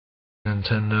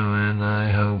Nintendo, and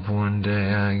I hope one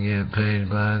day I get paid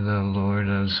by the Lord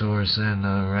of Source and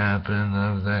the rapping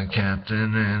of that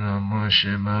captain and a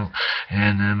Mushimo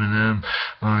and Eminem.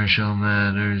 Marshall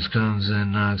Matters comes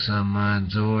and knocks on my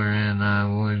door, and I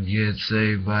would get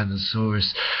saved by the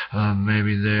source of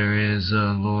maybe there is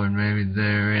a Lord, maybe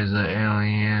there is an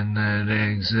alien that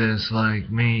exists like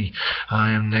me.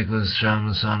 I am Nicholas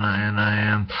Messana, and I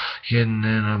am getting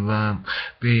in a bump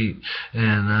beat,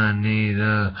 and I need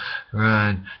a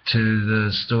ride to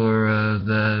the store of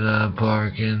that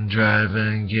park and drive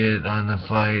and get on the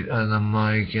fight of the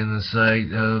mic and the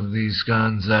sight of these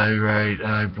guns I write.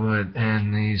 I put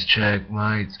in these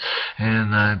checkmates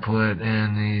and I put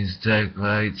in these deck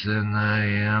lights, and I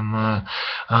am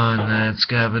on that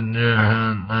scavenger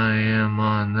hunt. I am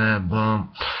on that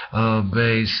bump of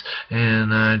bass,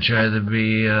 and I try to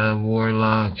be a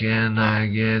warlock, and I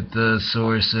get the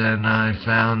source, and I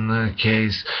found the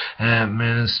case.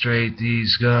 Administrate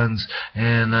these guns,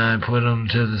 and I put them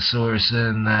to the source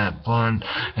in that fun,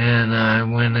 and I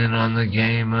win it on the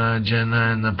game agenda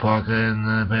and the pocket and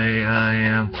the pay. I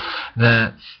am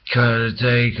that cut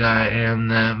take, I am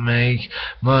that make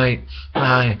might,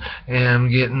 I am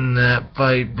getting that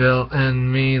fight built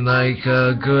in me like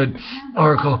a good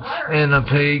oracle and a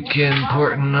pecan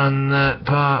porting on that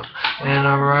pop, and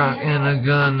a rock and a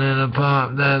gun and a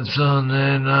pop that sun,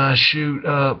 and I shoot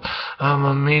up.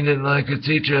 I'ma meet it like a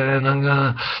teacher, and I'm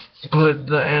gonna put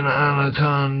the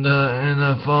anaconda in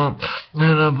a bump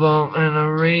and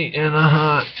a re and a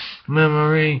hot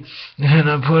memory, and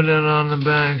I put it on the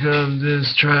back of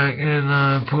this track, and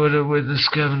I put it with a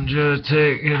scavenger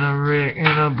tick and a rick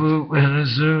and a boot and a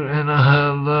zoo and a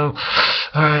hello.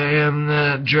 I am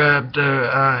that drafter,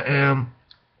 I am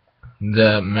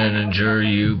that manager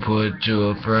you put to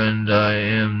a friend. I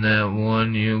am that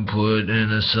one you put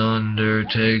in asunder,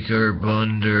 taker,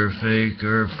 bunder,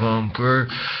 faker, thumper.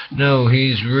 No,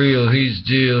 he's real, he's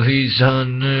deal, he's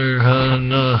hunter,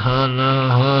 hunna,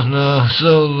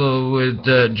 solo with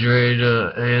that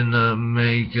Drada and a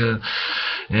maker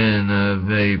and a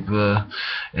vapor,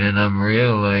 and I'm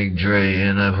real like Dre,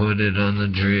 and I put it on the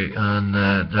Dre, on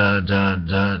that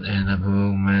dot, and a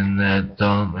boom, and that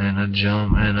thump, and a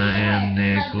jump, and I am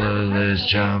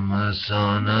Nicholas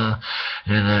Messana,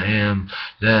 and I am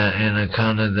that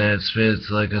anaconda that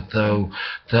spits like a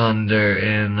thunder,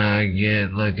 and I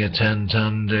get like a 10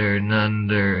 thunder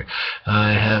nunder.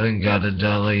 I haven't got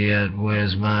 $1 yet,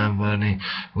 where's my money,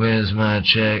 where's my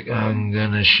check? I'm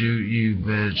gonna shoot you,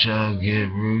 bitch, I'll get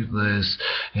ruthless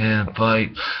and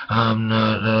fight. I'm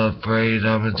not afraid,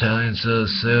 I'm Italian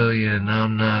Sicilian,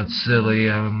 I'm not silly,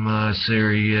 I'm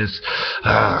serious.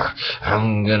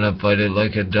 I'm gonna fight it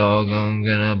like a dog, I'm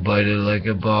gonna bite it like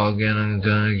a bog, and I'm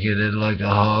gonna get it like a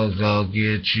hog. I'll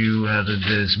get you out of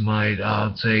this mite,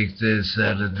 I'll take this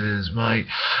out of this mite,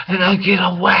 and I'll get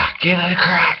a whack and a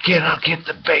crack, and I'll get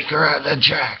the baker out of the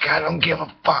jack. I don't give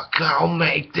a fuck, I'll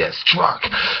make this truck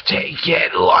take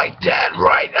it like that,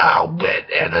 right? I'll bit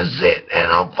and a zit and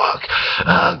I'll fuck.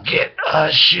 I'll get a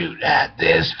shoot at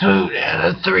this food,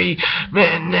 and a 3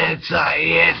 minutes I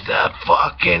hit the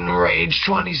fucking rage.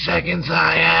 20 seconds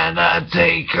I had a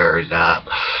taker up,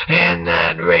 and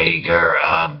that raker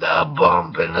of the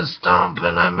bump and the stump,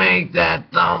 and I make that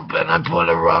thump, and I put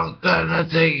a rock and I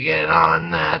take it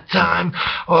on that time.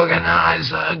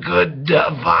 Organize a good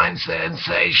divine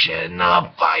sensation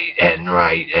of fight and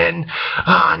writing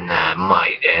on that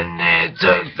might, and it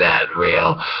took that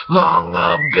real long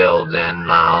of building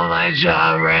knowledge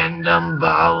of random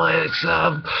bollocks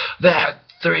of that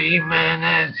 3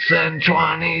 minutes and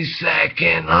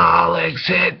 20-second holics.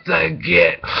 Hit the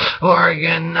get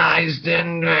organized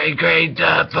and great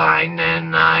define,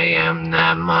 and I am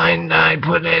that mind, I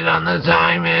put it on the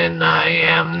time, and I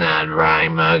am that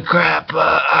rhymer crapper,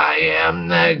 I am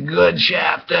that good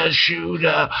shafter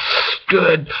shooter,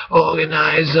 good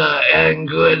organizer, and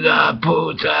good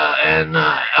puta, and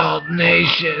alt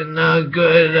nation,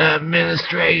 good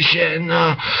administration,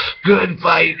 good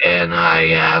fight, and I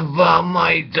have a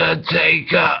might to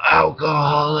take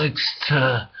alcoholics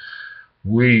to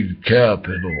weed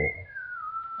capital,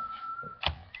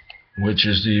 which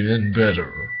is even better,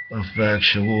 a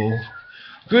factual.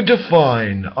 Good to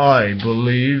find, I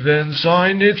believe, and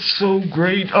sign. It's so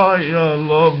great, I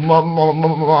love my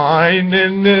mine,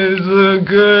 and it's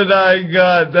good, I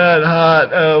got that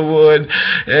hot wood,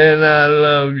 and I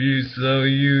love you, so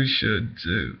you should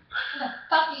too. What the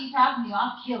fuck are you talking to?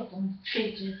 I'll kill some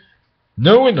bitches.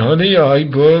 No, and honey, I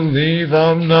believe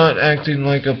I'm not acting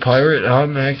like a pirate,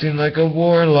 I'm acting like a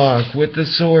warlock. With the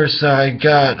source I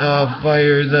got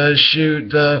fire, the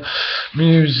shoot, the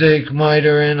music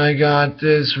miter, and I got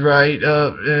this right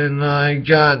up, and I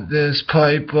got this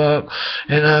pipe up,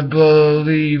 and I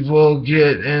believe we'll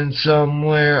get in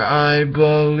somewhere. I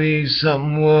believe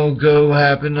something will go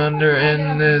happen under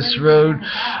in this road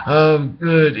of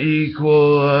good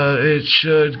equal. It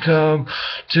should come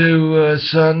to a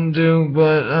sundoom.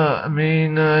 But I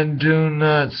do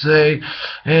not say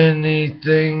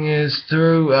anything is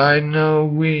through. I know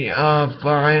we are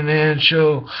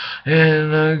financial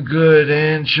and a good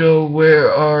angel.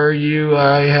 Where are you?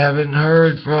 I haven't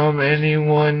heard from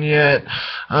anyone yet.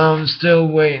 I'm still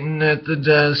waiting at the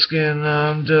desk, and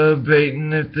I'm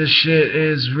debating if the shit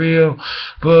is real.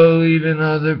 Believing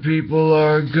other people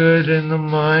are good in the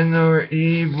mind or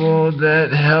evil.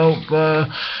 That help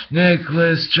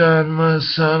Nicholas John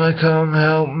Messana, come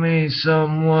help me,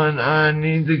 someone. I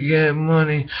need to get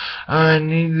money, I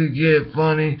need to get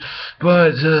funny,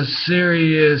 but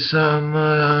serious, I'm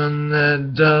on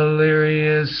that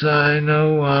delirious. I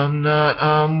know I'm not,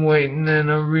 I'm waiting, and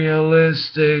a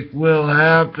realistic will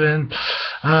happen.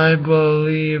 I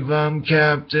believe I'm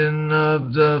captain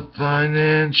of the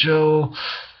financial.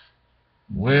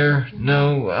 Where?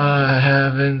 No, I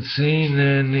haven't seen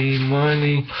any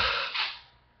money.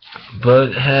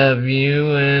 But have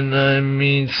you? And I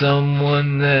mean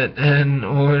someone that an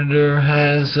order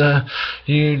has a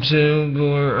YouTube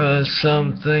or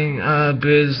something, a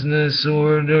business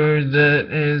order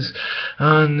that is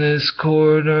on this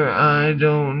quarter. I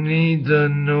don't need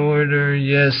an order.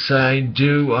 Yes, I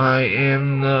do. I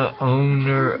am the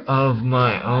owner of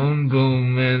my own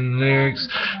boom and lyrics,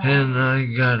 and I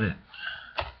got it.